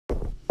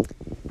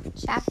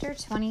Chapter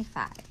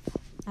 25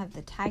 of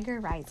The Tiger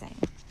Rising.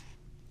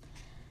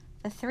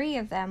 The three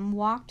of them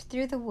walked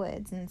through the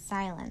woods in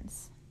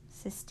silence.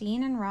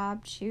 Sistine and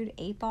Rob chewed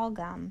 8-ball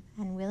gum,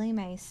 and Willie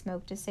Mae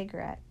smoked a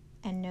cigarette,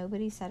 and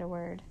nobody said a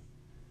word.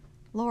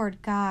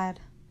 "Lord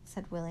God,"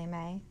 said Willie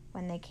Mae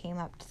when they came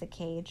up to the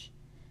cage.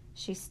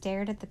 She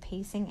stared at the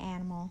pacing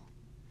animal.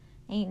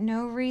 "Ain't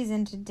no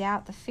reason to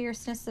doubt the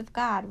fierceness of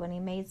God when he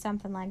made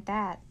something like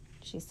that,"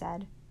 she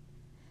said.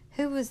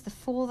 "Who was the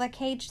fool that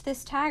caged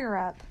this tiger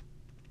up?"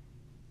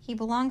 "He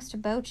belongs to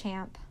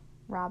Beauchamp,"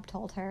 Rob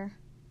told her.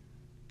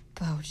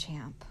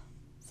 "Beauchamp,"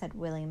 said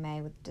Willie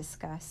Mae with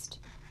disgust.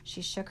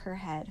 She shook her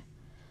head.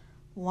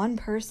 "One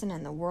person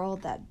in the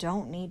world that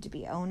don't need to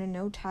be owning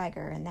no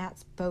tiger, and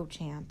that's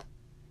Beauchamp."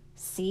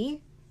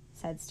 "See?"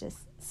 said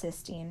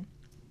Sistine.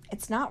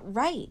 "It's not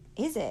right,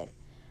 is it?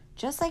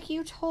 Just like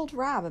you told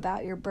Rob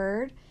about your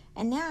bird,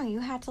 and now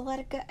you had to let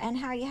it go, and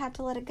how you had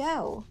to let it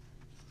go."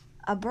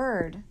 "A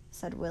bird,"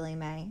 said Willie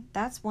Mae.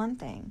 "That's one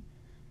thing.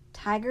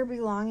 Tiger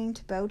belonging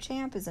to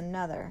Beauchamp is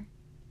another."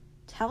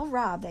 "Tell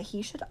Rob that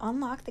he should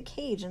unlock the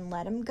cage and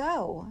let him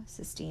go,"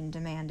 Sistine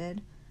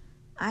demanded.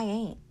 "I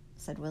ain't,"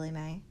 said Willie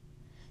Mae.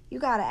 "You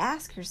gotta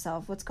ask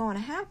yourself what's going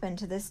to happen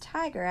to this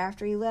tiger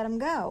after you let him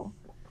go.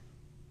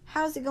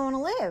 How's he going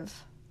to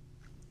live?"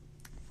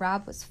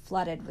 Rob was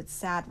flooded with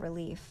sad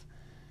relief.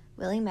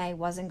 Willie Mae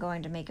wasn't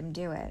going to make him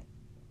do it.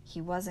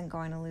 He wasn't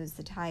going to lose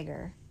the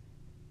tiger.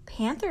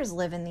 "Panthers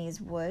live in these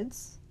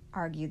woods,"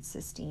 argued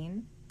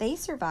Sistine. "They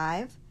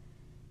survive."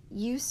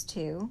 "Used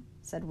to,"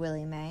 said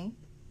Willie Mae.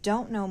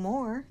 "Don't no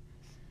more."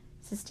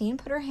 Sistine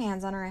put her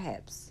hands on her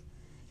hips.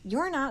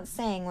 "You're not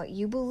saying what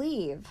you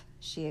believe,"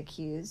 she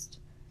accused.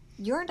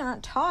 "You're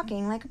not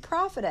talking like a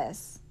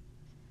prophetess."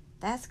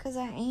 "That's 'cause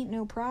I ain't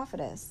no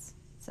prophetess,"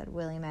 said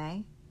Willie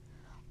Mae.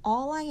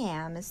 "All I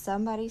am is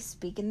somebody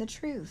speaking the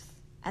truth.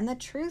 And the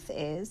truth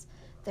is,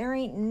 there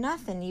ain't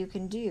nothing you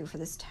can do for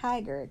this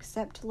tiger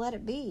except to let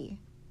it be."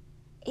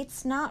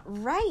 "It's not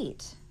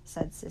right,"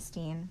 said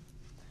Sistine.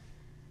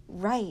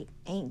 "Right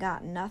ain't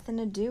got nothing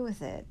to do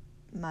with it,"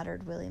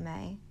 muttered Willie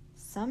Mae.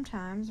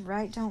 "Sometimes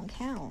right don't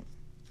count."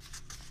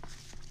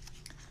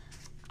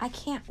 "I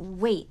can't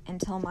wait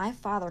until my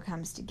father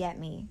comes to get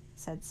me,"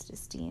 said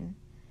Sistine.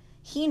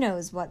 "He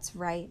knows what's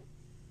right.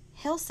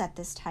 He'll set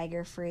this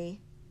tiger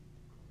free."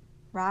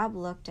 Rob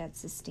looked at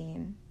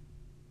Sistine.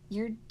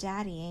 "Your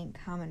daddy ain't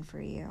coming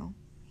for you,"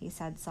 he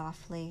said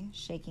softly,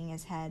 shaking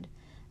his head,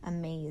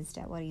 amazed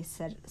at what he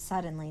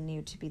suddenly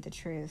knew to be the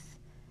truth.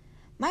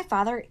 "My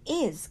father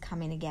is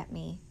coming to get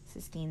me,"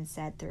 Sistine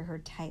said through her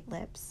tight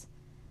lips.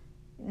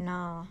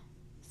 "Nah,"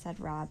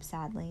 said Rob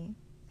sadly.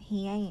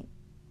 "He ain't.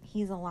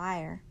 He's a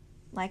liar,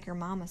 like your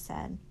mama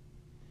said."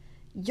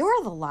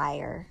 "You're the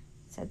liar,"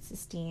 said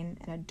Sistine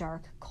in a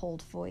dark,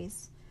 cold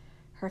voice.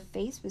 Her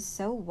face was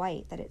so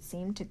white that it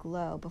seemed to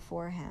glow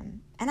before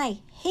him. "And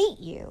I hate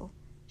you,"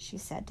 she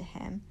said to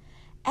him.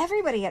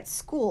 "Everybody at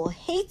school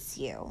hates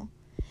you.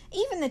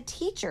 Even the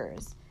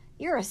teachers.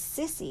 You're a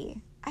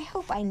sissy. I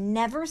hope I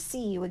never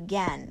see you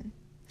again."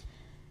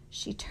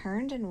 She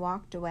turned and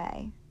walked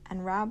away,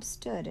 and Rob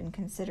stood and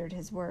considered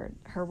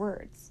her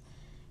words.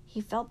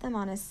 He felt them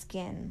on his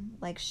skin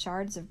like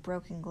shards of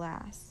broken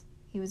glass.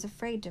 He was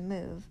afraid to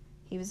move.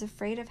 He was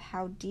afraid of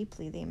how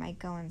deeply they might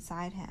go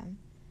inside him.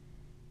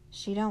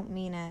 "She don't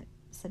mean it,"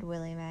 said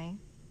Willie Mae.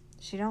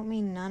 "She don't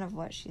mean none of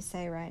what she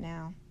say right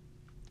now."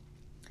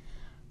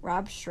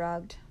 Rob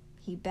shrugged.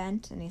 He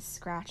bent and he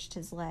scratched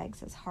his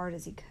legs as hard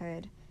as he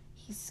could.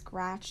 He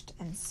scratched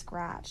and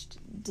scratched,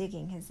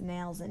 digging his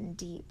nails in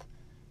deep,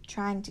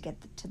 trying to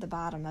get to the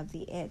bottom of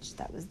the itch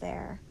that was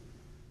there.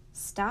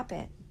 "Stop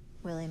it,"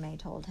 Willie Mae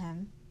told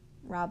him.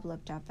 Rob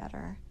looked up at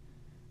her.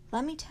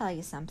 "Let me tell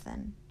you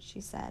something,"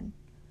 she said.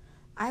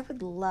 "I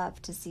would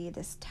love to see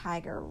this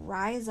tiger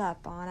rise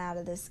up on out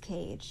of this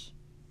cage.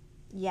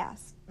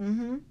 Yes,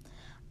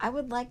 I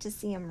would like to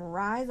see him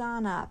rise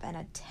on up and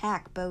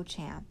attack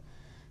Beauchamp.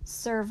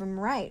 Serve him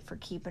right for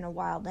keeping a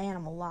wild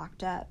animal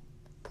locked up,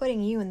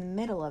 putting you in the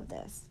middle of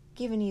this,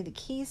 giving you the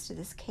keys to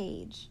this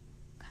cage.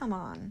 Come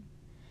on."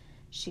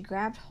 She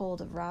grabbed hold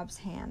of Rob's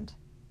hand.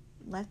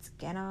 "Let's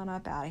get on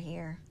up out of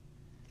here."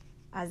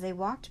 As they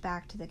walked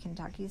back to the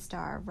Kentucky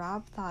Star,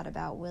 Rob thought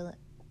about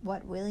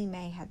what Willie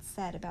Mae had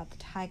said about the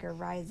tiger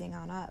rising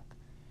on up.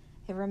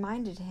 It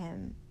reminded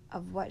him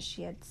of what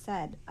she had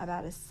said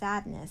about his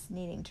sadness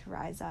needing to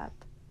rise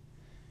up.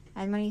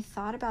 And when he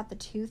thought about the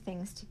two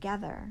things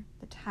together,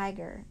 the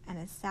tiger and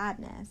his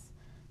sadness,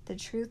 the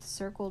truth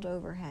circled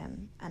over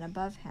him and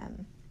above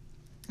him,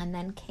 and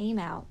then came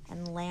out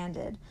and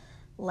landed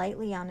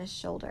lightly on his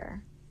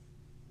shoulder.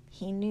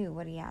 He knew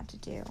what he had to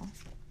do.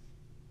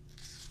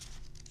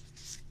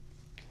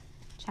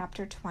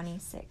 Chapter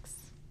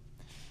 26.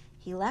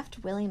 He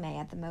left Willie Mae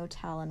at the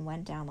motel and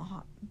went down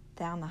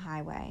the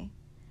highway.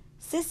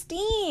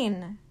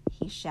 "Sistine!"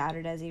 he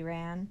shouted as he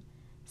ran.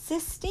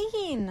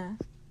 "Sistine!"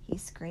 he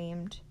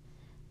screamed.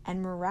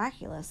 And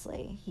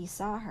miraculously he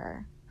saw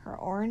her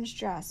orange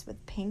dress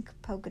with pink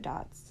polka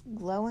dots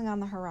glowing on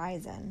the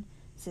horizon,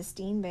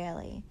 Sistine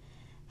Bailey.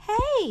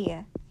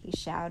 "Hey!" he he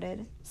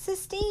shouted.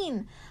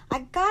 Sistine, I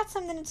got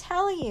something to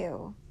tell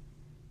you.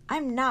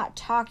 I'm not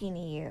talking to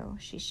you,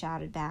 she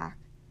shouted back.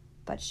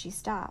 But she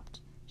stopped.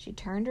 She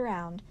turned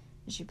around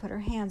and she put her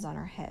hands on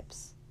her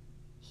hips.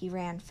 He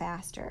ran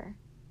faster.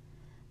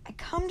 I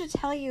come to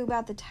tell you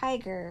about the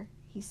tiger,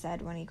 he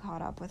said when he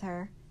caught up with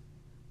her.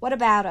 What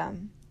about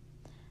him?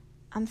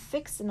 I'm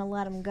fixin' to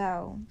let him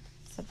go,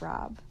 said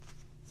Rob.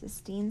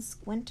 Sistine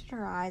squinted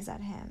her eyes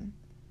at him.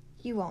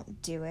 You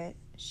won't do it,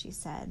 she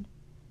said.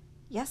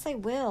 Yes, I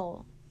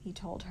will, he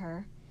told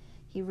her.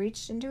 He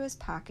reached into his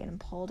pocket and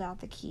pulled out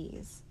the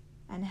keys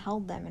and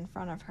held them in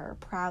front of her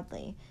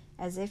proudly,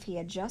 as if he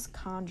had just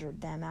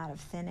conjured them out of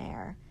thin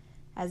air,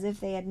 as if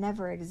they had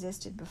never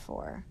existed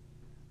before.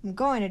 I'm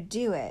going to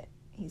do it,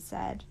 he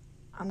said.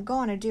 I'm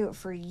going to do it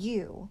for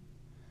you.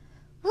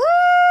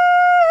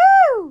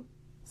 Woo!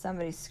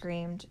 Somebody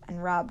screamed,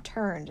 and Rob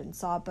turned and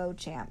saw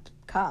Beauchamp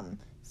come,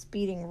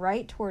 speeding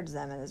right towards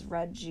them in his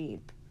red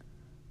Jeep.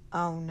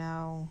 Oh,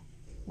 no,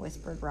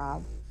 whispered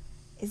Rob.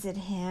 Is it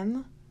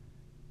him?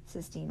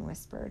 Sistine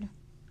whispered.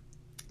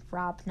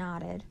 Rob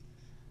nodded.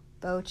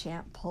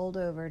 Beauchamp pulled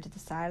over to the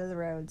side of the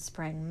road,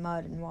 spraying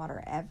mud and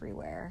water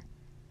everywhere.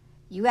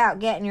 You out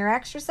getting your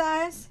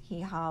exercise?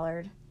 He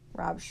hollered.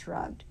 Rob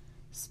shrugged.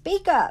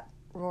 Speak up,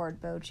 roared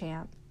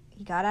Beauchamp.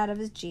 He got out of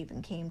his Jeep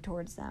and came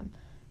towards them.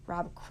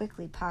 Rob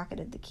quickly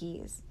pocketed the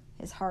keys.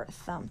 His heart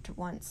thumped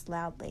once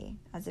loudly,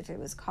 as if it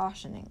was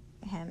cautioning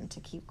him to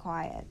keep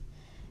quiet,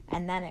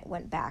 and then it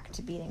went back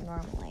to beating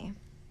normally.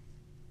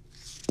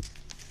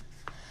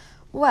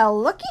 Well,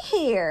 looky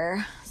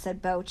here,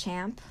 said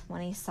Beauchamp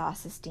when he saw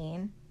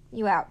Sistine.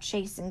 You out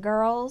chasing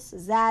girls?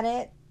 Is that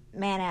it?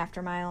 Man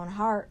after my own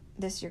heart.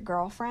 This your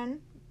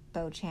girlfriend?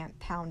 Beauchamp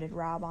pounded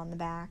Rob on the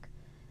back.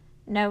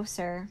 No,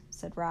 sir,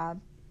 said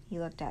Rob. He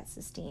looked at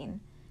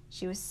Sistine.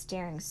 She was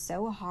staring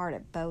so hard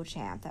at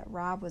Beauchamp that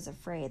Rob was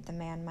afraid the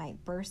man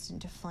might burst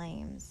into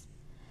flames.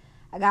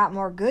 I got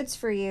more goods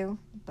for you,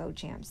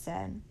 Beauchamp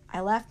said. I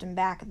left him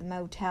back at the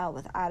motel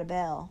without a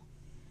bill.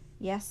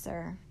 Yes,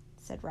 sir,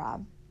 said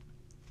Rob.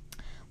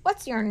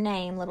 What's your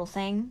name, little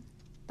thing?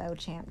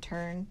 Beauchamp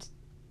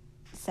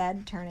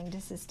said, turning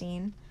to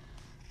Sistine.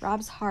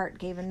 Rob's heart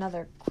gave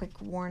another quick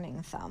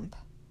warning thump.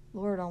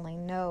 Lord only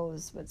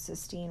knows what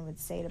Sistine would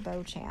say to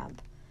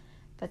Beauchamp.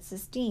 But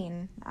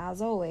Sistine,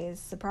 as always,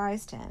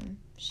 surprised him.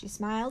 She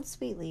smiled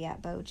sweetly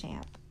at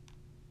Beauchamp.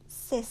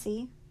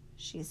 Sissy,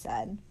 she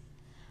said.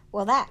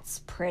 Well, that's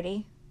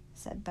pretty,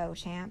 said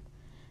Beauchamp.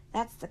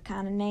 That's the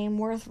kind of name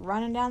worth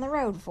running down the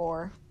road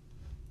for.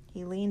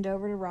 He leaned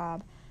over to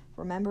Rob.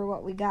 Remember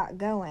what we got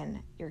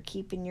going. You're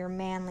keeping your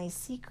manly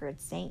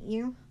secrets, ain't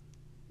you?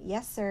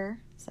 Yes, sir,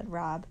 said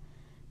Rob.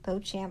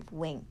 Beauchamp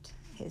winked.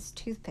 His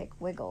toothpick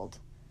wiggled.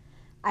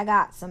 I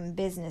got some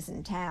business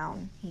in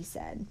town, he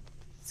said.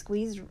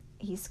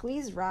 He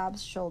squeezed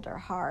Rob's shoulder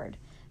hard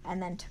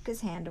and then took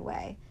his hand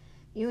away.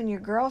 You and your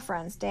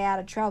girlfriend stay out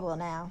of trouble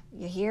now.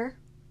 You hear?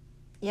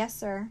 Yes,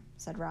 sir,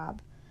 said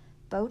Rob.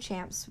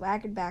 Beauchamp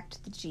swaggered back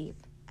to the Jeep,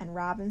 and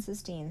Rob and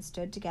Sistine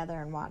stood together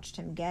and watched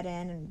him get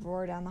in and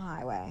roar down the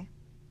highway.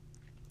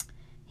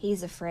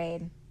 He's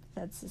afraid,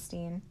 said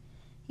Sistine.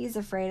 He's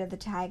afraid of the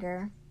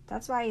tiger.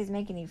 That's why he's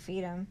making you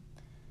feed him.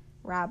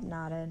 Rob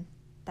nodded.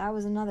 That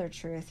was another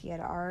truth he had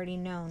already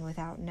known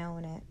without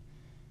knowing it,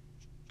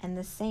 and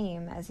the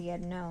same as he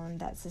had known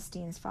that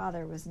Sistine's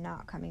father was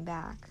not coming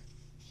back.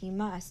 He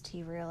must,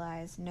 he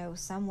realized, know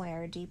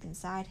somewhere deep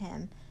inside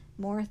him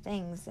more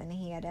things than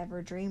he had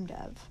ever dreamed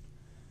of.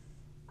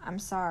 I'm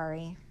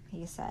sorry,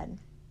 he said.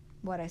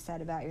 What I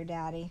said about your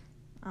daddy.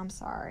 I'm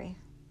sorry.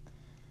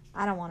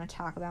 I don't want to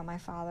talk about my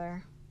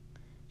father,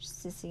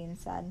 Sistine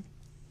said.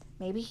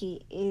 Maybe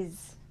he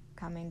is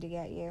coming to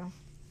get you.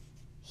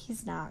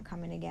 He's not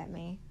coming to get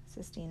me,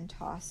 Sistine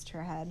tossed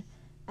her head.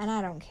 And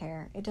I don't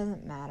care. It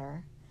doesn't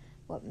matter.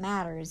 What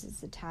matters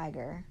is the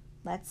tiger.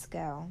 Let's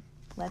go.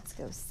 Let's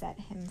go set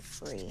him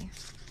free.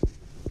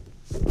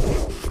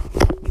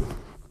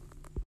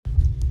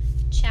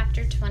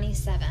 Chapter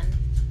 27.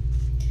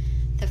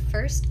 The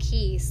first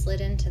key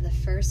slid into the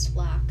first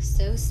lock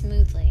so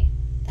smoothly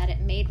that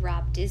it made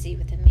Rob dizzy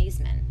with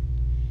amazement.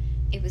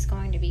 It was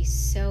going to be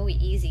so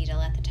easy to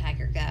let the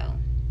tiger go.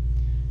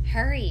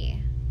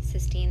 Hurry,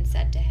 Sistine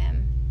said to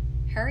him.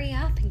 Hurry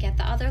up and get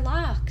the other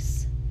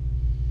locks.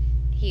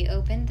 He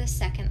opened the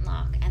second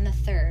lock and the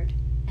third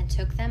and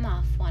took them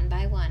off one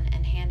by one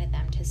and handed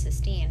them to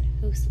Sistine,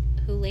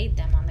 who laid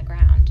them on the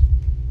ground.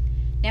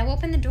 Now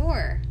open the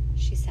door,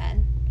 she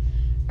said.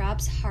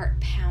 Rob's heart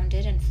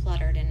pounded and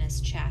fluttered in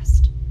his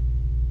chest.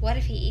 What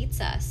if he eats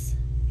us?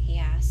 He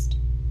asked.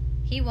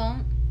 He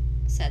won't,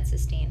 said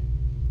Sistine.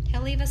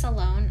 He'll leave us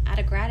alone out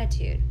of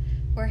gratitude.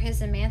 We're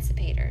his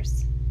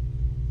emancipators.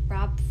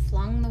 Rob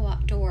flung the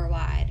door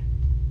wide.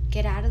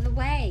 Get out of the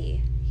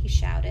way, he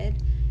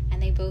shouted,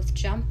 and they both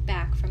jumped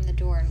back from the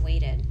door and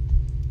waited.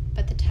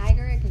 But the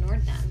tiger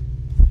ignored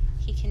them.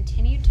 He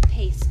continued to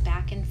pace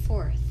back and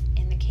forth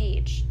in the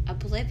cage,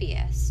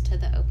 oblivious to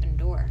the open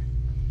door.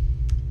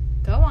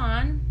 Go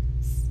on,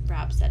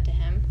 Rob said to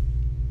him.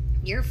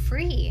 You're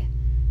free,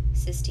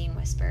 Sistine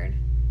whispered.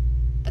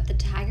 But the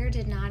tiger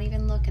did not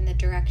even look in the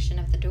direction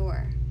of the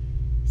door.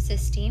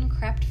 Sistine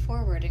crept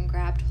forward and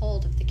grabbed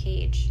hold of the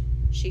cage.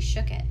 She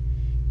shook it.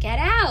 "Get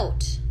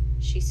out!"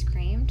 she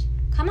screamed.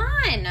 "Come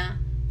on!"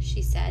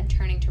 she said,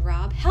 turning to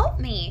Rob. Help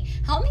me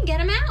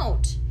get him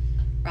out!"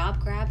 Rob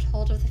grabbed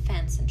hold of the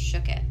fence and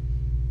shook it.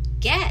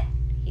 "Get!"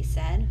 he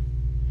said.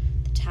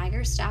 The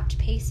tiger stopped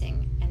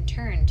pacing and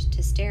turned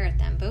to stare at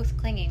them, both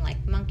clinging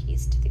like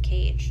monkeys to the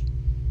cage.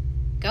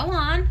 "Go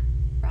on!"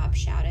 Rob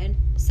shouted,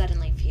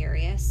 suddenly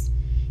furious.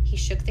 He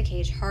shook the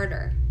cage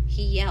harder.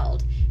 He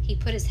yelled. He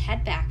put his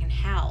head back and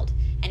howled,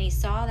 and he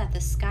saw that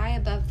the sky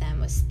above them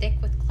was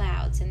thick with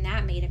clouds, and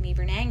that made him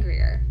even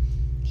angrier.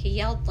 He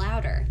yelled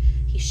louder.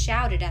 He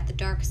shouted at the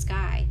dark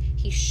sky.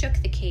 He shook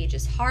the cage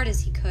as hard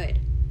as he could.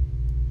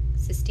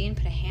 Sistine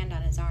put a hand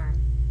on his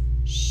arm.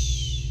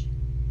 "Shh,"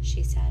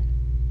 she said.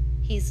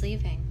 "He's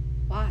leaving.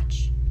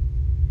 Watch."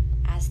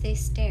 As they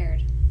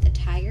stared, the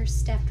tiger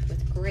stepped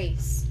with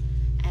grace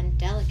and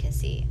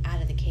delicacy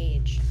out of the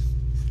cage.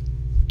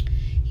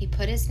 He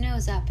put his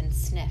nose up and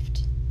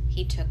sniffed.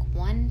 He took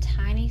one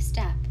tiny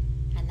step,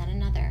 and then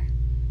another,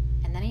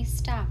 and then he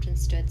stopped and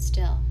stood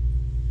still.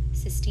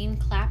 Sistine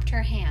clapped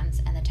her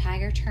hands, and the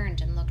tiger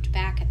turned and looked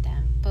back at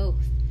them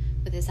both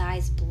with his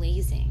eyes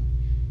blazing,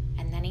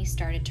 and then he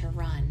started to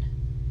run.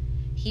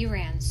 He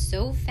ran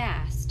so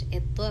fast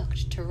it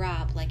looked to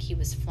Rob like he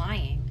was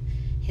flying.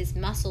 His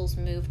muscles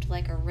moved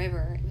like a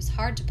river. It was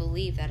hard to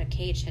believe that a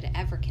cage had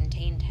ever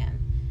contained him.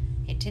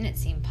 It didn't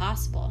seem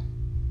possible.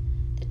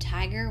 The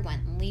tiger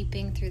went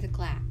leaping through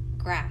the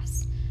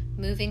grass,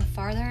 moving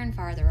farther and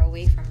farther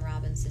away from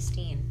Rob and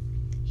Sistine.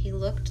 He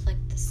looked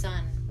like the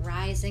sun,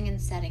 rising and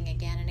setting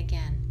again and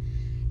again,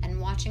 and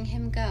watching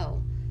him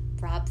go,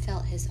 Rob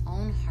felt his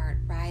own heart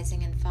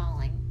rising and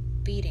falling,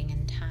 beating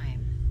in time.